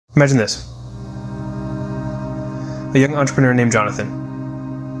Imagine this. A young entrepreneur named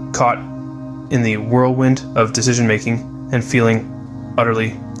Jonathan, caught in the whirlwind of decision-making and feeling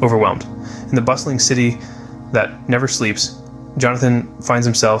utterly overwhelmed. In the bustling city that never sleeps, Jonathan finds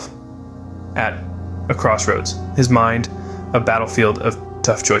himself at a crossroads, his mind a battlefield of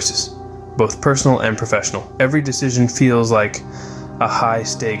tough choices, both personal and professional. Every decision feels like a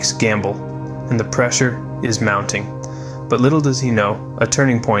high-stakes gamble, and the pressure is mounting. But little does he know, a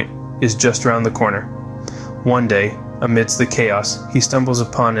turning point is just around the corner. One day, amidst the chaos, he stumbles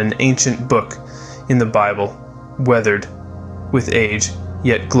upon an ancient book in the Bible, weathered with age,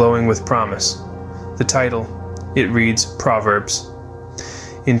 yet glowing with promise. The title, it reads Proverbs.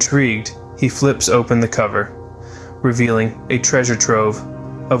 Intrigued, he flips open the cover, revealing a treasure trove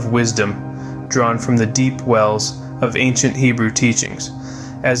of wisdom drawn from the deep wells of ancient Hebrew teachings.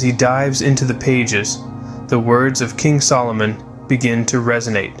 As he dives into the pages, the words of King Solomon begin to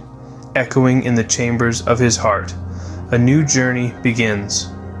resonate, echoing in the chambers of his heart. A new journey begins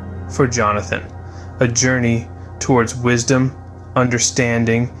for Jonathan, a journey towards wisdom,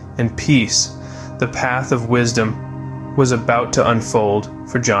 understanding, and peace. The path of wisdom was about to unfold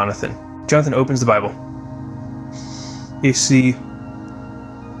for Jonathan. Jonathan opens the Bible. You see,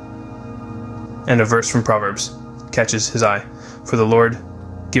 and a verse from Proverbs catches his eye. For the Lord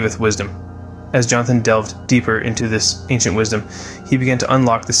giveth wisdom. As Jonathan delved deeper into this ancient wisdom, he began to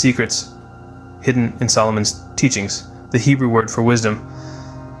unlock the secrets hidden in Solomon's teachings. The Hebrew word for wisdom,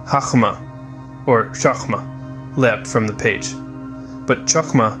 chachma, or shachma, leapt from the page. But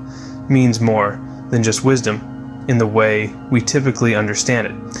chachma means more than just wisdom in the way we typically understand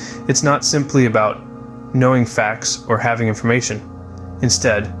it. It's not simply about knowing facts or having information.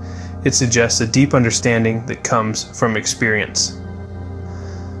 Instead, it suggests a deep understanding that comes from experience.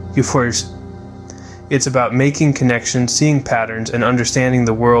 It's about making connections, seeing patterns, and understanding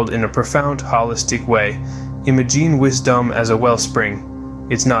the world in a profound, holistic way. Imagine wisdom as a wellspring.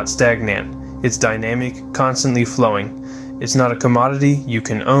 It's not stagnant. It's dynamic, constantly flowing. It's not a commodity you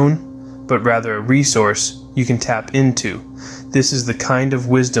can own, but rather a resource you can tap into. This is the kind of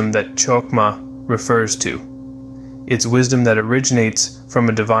wisdom that Chokmah refers to. It's wisdom that originates from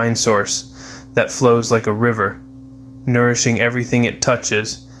a divine source, that flows like a river, nourishing everything it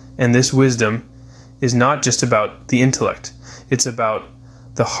touches. And this wisdom is not just about the intellect. It's about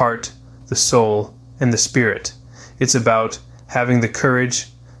the heart, the soul, and the spirit. It's about having the courage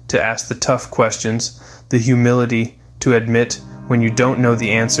to ask the tough questions, the humility to admit when you don't know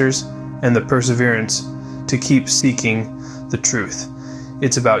the answers, and the perseverance to keep seeking the truth.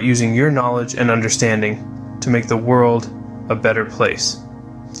 It's about using your knowledge and understanding to make the world a better place.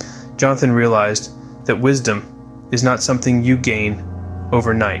 Jonathan realized that wisdom is not something you gain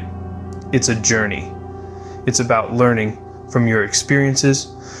overnight. It's a journey. It's about learning from your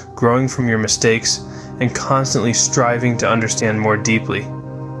experiences, growing from your mistakes, and constantly striving to understand more deeply.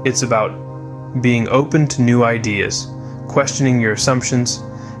 It's about being open to new ideas, questioning your assumptions,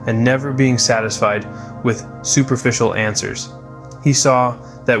 and never being satisfied with superficial answers. He saw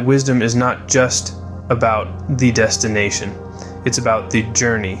that wisdom is not just about the destination. It's about the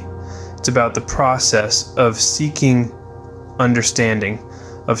journey. It's about the process of seeking understanding,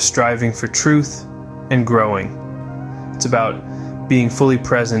 of striving for truth and growing. It's about being fully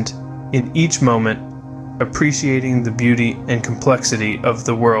present in each moment, appreciating the beauty and complexity of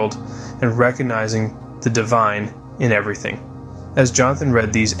the world, and recognizing the divine in everything. As Jonathan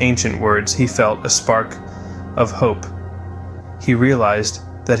read these ancient words, he felt a spark of hope. He realized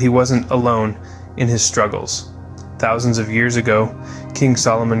that he wasn't alone in his struggles. Thousands of years ago, King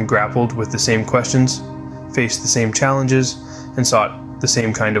Solomon grappled with the same questions, faced the same challenges, and sought the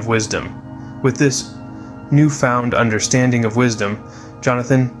same kind of wisdom. With this newfound understanding of wisdom,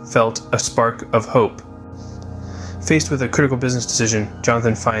 Jonathan felt a spark of hope. Faced with a critical business decision,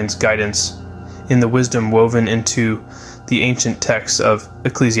 Jonathan finds guidance in the wisdom woven into the ancient texts of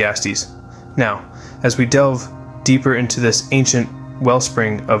Ecclesiastes. Now, as we delve deeper into this ancient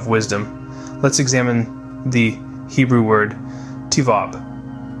wellspring of wisdom, let's examine the Hebrew word tivav.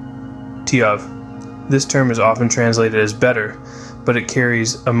 This term is often translated as better, but it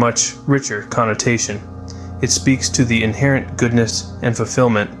carries a much richer connotation. It speaks to the inherent goodness and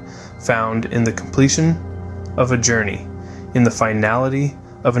fulfillment found in the completion of a journey, in the finality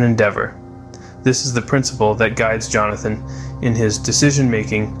of an endeavor. This is the principle that guides Jonathan in his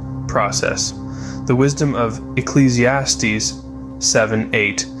decision-making process. The wisdom of Ecclesiastes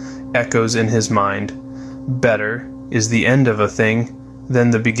 7:8 echoes in his mind. Better is the end of a thing than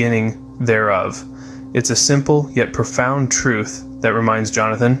the beginning thereof. It's a simple yet profound truth that reminds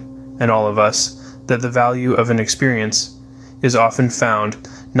Jonathan, and all of us, that the value of an experience is often found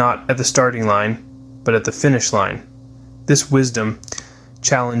not at the starting line, but at the finish line. This wisdom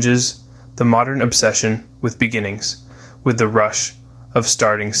challenges the modern obsession with beginnings, with the rush of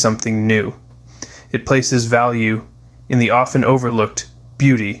starting something new. It places value in the often overlooked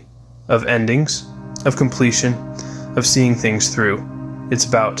beauty of endings, of completion, of seeing things through. It's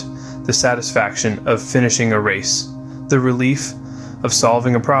about the satisfaction of finishing a race, the relief of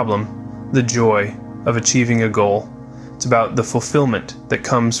solving a problem, the joy of achieving a goal. It's about the fulfillment that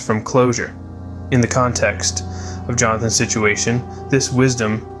comes from closure. In the context of Jonathan's situation, this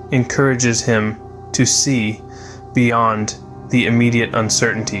wisdom encourages him to see beyond the immediate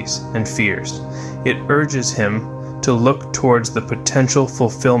uncertainties and fears. It urges him to look towards the potential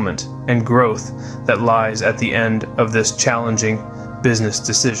fulfillment and growth that lies at the end of this challenging business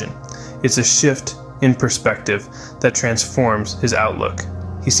decision. It's a shift in perspective that transforms his outlook.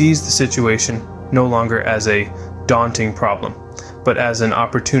 He sees the situation no longer as a daunting problem, but as an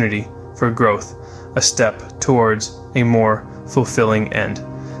opportunity for growth, a step towards a more fulfilling end.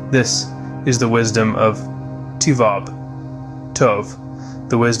 This is the wisdom of Tivab, Tov,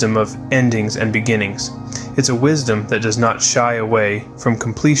 the wisdom of endings and beginnings. It's a wisdom that does not shy away from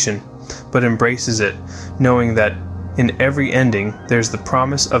completion, but embraces it, knowing that in every ending there's the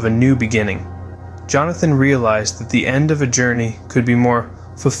promise of a new beginning. Jonathan realized that the end of a journey could be more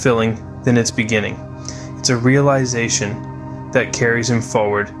fulfilling than its beginning. It's a realization that carries him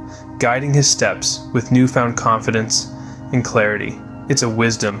forward, guiding his steps with newfound confidence and clarity. It's a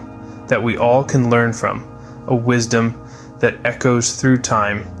wisdom that we all can learn from, a wisdom that echoes through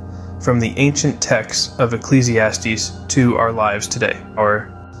time, from the ancient texts of Ecclesiastes to our lives today.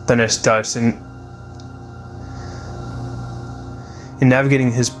 In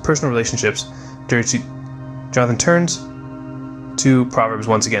navigating his personal relationships, Jonathan turns to Proverbs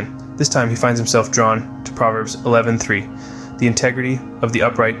once again. This time he finds himself drawn to Proverbs 11:3. The integrity of the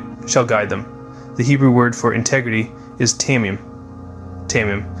upright shall guide them. The Hebrew word for integrity is tamim,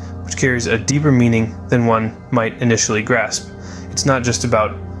 which carries a deeper meaning than one might initially grasp. It's not just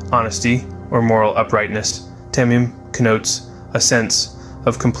about honesty or moral uprightness. Tamim connotes a sense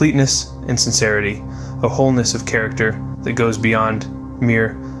of completeness and sincerity, a wholeness of character that goes beyond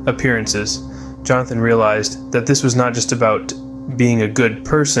mere appearances. Jonathan realized that this was not just about being a good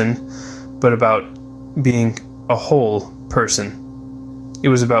person, but about being a whole person. It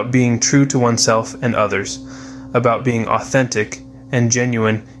was about being true to oneself and others, about being authentic and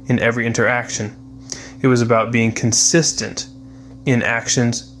genuine in every interaction. It was about being consistent in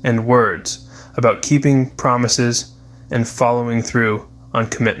actions and words, about keeping promises and following through on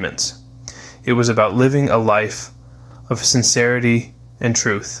commitments. It was about living a life of sincerity and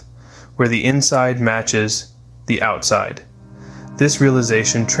truth, where the inside matches the outside. This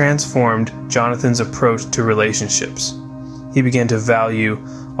realization transformed Jonathan's approach to relationships. He began to value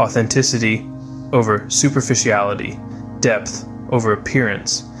authenticity over superficiality, depth over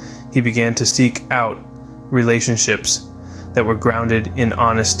appearance. He began to seek out relationships that were grounded in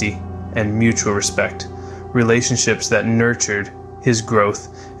honesty and mutual respect, relationships that nurtured his growth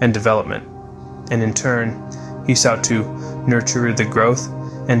and development. And in turn, he sought to nurture the growth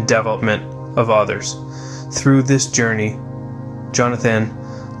and development of others. Through this journey, Jonathan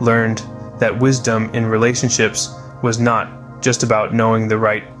learned that wisdom in relationships was not just about knowing the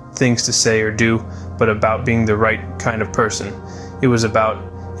right things to say or do, but about being the right kind of person. It was about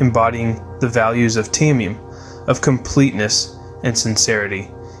embodying the values of tamim, of completeness and sincerity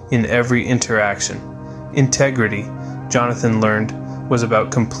in every interaction. Integrity, Jonathan learned, was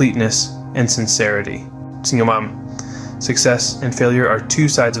about completeness and sincerity. Single mom. Success and failure are two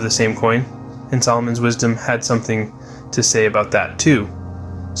sides of the same coin, and Solomon's wisdom had something to say about that too.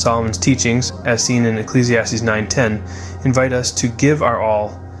 Solomon's teachings, as seen in Ecclesiastes 9:10, invite us to give our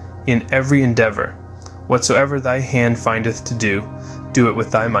all in every endeavor. Whatsoever thy hand findeth to do, do it with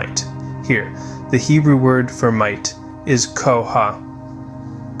thy might. Here, the Hebrew word for might is koach.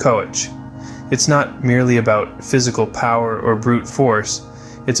 It's not merely about physical power or brute force.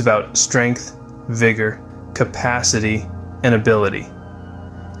 It's about strength, vigor, capacity, and ability.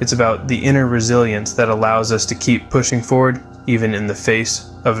 It's about the inner resilience that allows us to keep pushing forward even in the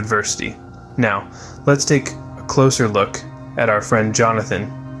face of adversity. Now, let's take a closer look at our friend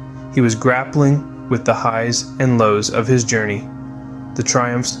Jonathan. He was grappling with the highs and lows of his journey, the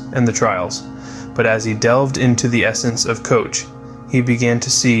triumphs and the trials. But as he delved into the essence of coach, he began to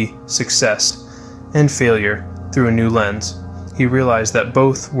see success and failure through a new lens. He realized that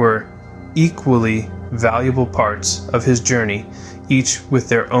both were equally valuable parts of his journey, each with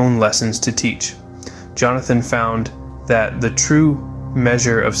their own lessons to teach. Jonathan found that the true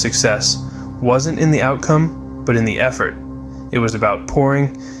measure of success wasn't in the outcome, but in the effort. It was about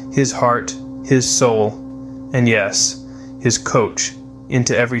pouring his heart, his soul, and yes, his coach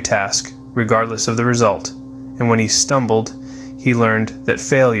into every task, regardless of the result. And when he stumbled, he learned that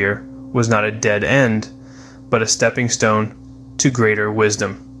failure was not a dead end, but a stepping stone to greater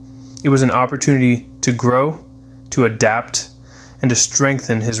wisdom. It was an opportunity to grow, to adapt, and to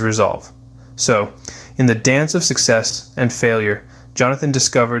strengthen his resolve. So, in the dance of success and failure, Jonathan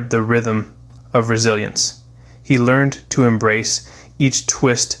discovered the rhythm of resilience. He learned to embrace each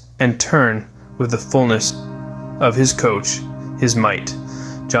twist and turn with the fullness of his coach, his might.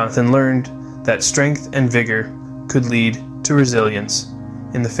 Jonathan learned that strength and vigor could lead to resilience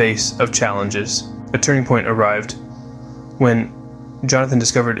in the face of challenges. A turning point arrived when Jonathan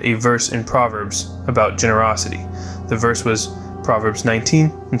discovered a verse in Proverbs about generosity. The verse was Proverbs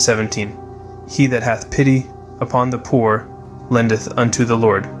 19:17. He that hath pity upon the poor lendeth unto the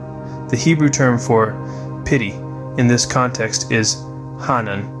Lord. The Hebrew term for pity in this context is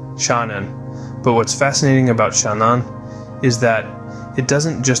hanan, shanan. But what's fascinating about shanan is that it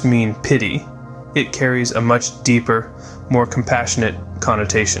doesn't just mean pity, it carries a much deeper, more compassionate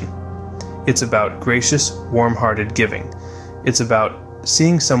connotation. It's about gracious, warm-hearted giving. It's about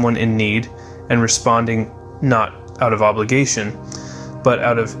seeing someone in need and responding not out of obligation, but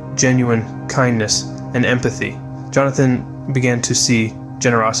out of genuine kindness and empathy. Jonathan began to see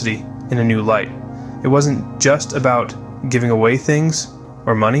generosity in a new light. It wasn't just about giving away things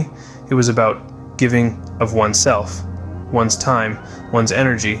or money, it was about giving of oneself, one's time, one's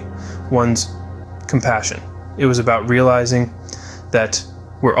energy, one's compassion. It was about realizing that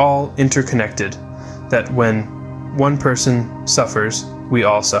we're all interconnected, that when one person suffers, we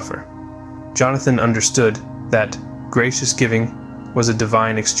all suffer. Jonathan understood that gracious giving was a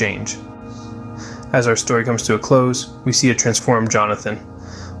divine exchange. As our story comes to a close, we see a transformed Jonathan.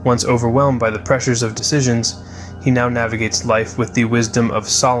 Once overwhelmed by the pressures of decisions, he now navigates life with the wisdom of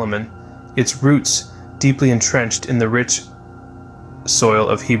Solomon, its roots deeply entrenched in the rich soil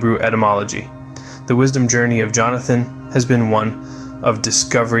of Hebrew etymology. The wisdom journey of Jonathan has been one of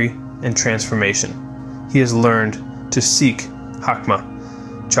discovery and transformation. He has learned to seek Hakma,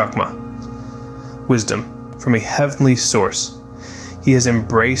 Chakma, wisdom from a heavenly source. He has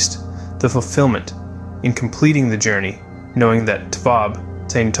embraced the fulfillment in completing the journey, knowing that Tvab,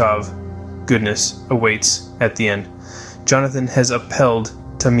 Tain Tav, goodness awaits at the end. Jonathan has upheld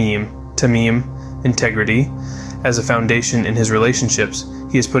Tamim, integrity, as a foundation in his relationships.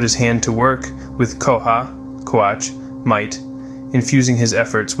 He has put his hand to work with Koach, might, infusing his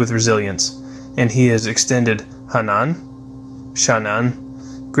efforts with resilience, and he has extended Hanan,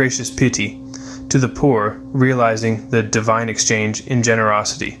 Shanan, gracious pity, to the poor, realizing the divine exchange in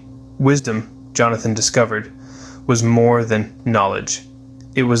generosity. Wisdom, Jonathan discovered, was more than knowledge.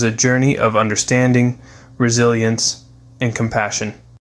 It was a journey of understanding, resilience, and compassion.